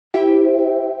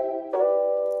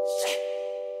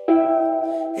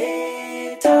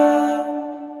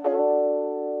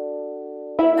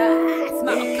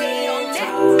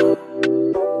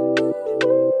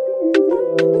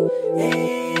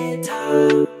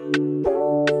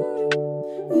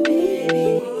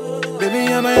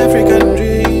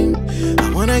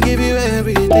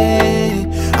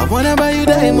wanna buy you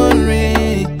diamond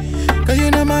ring, cause you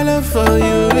know my love for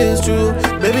you is true.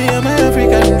 Baby, you're my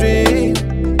African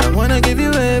dream. I wanna give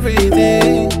you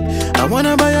everything. I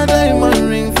wanna buy a diamond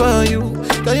ring for you,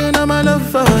 cause you know my love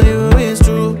for you is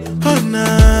true. Oh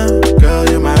nah, girl,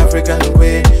 you're my African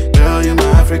queen. Girl, you're my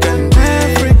African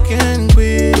queen. African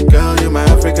queen. Girl, you're my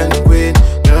African queen.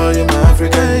 Girl, you're my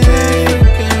African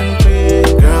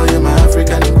queen. Girl, you're my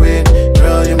African queen.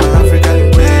 Girl, you're my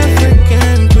African queen.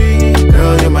 African queen.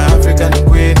 Girl, you're my African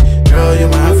queen. Girl, you're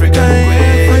my African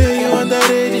queen. I hear you on the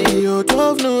radio,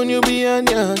 12 noon, you be on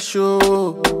your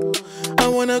show. I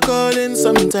wanna call in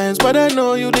sometimes, but I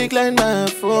know you decline my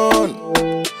phone.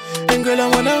 And girl, I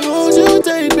wanna hold you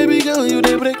tight, baby girl, you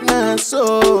dey break my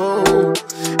soul.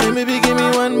 And baby, give me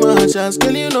one more chance,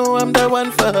 girl, you know I'm the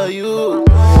one for you.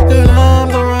 Girl, I'm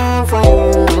the one for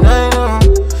you, and I know.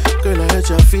 Girl, I hurt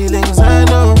your feelings, I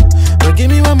know. But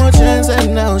give me one more chance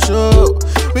and I'll show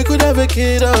we could have a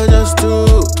kid or just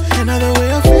two. Another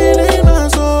way of feeling my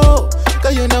soul,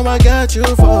 cause you know I got you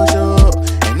for sure.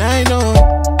 And I know,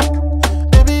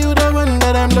 baby, you the one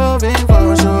that I'm loving.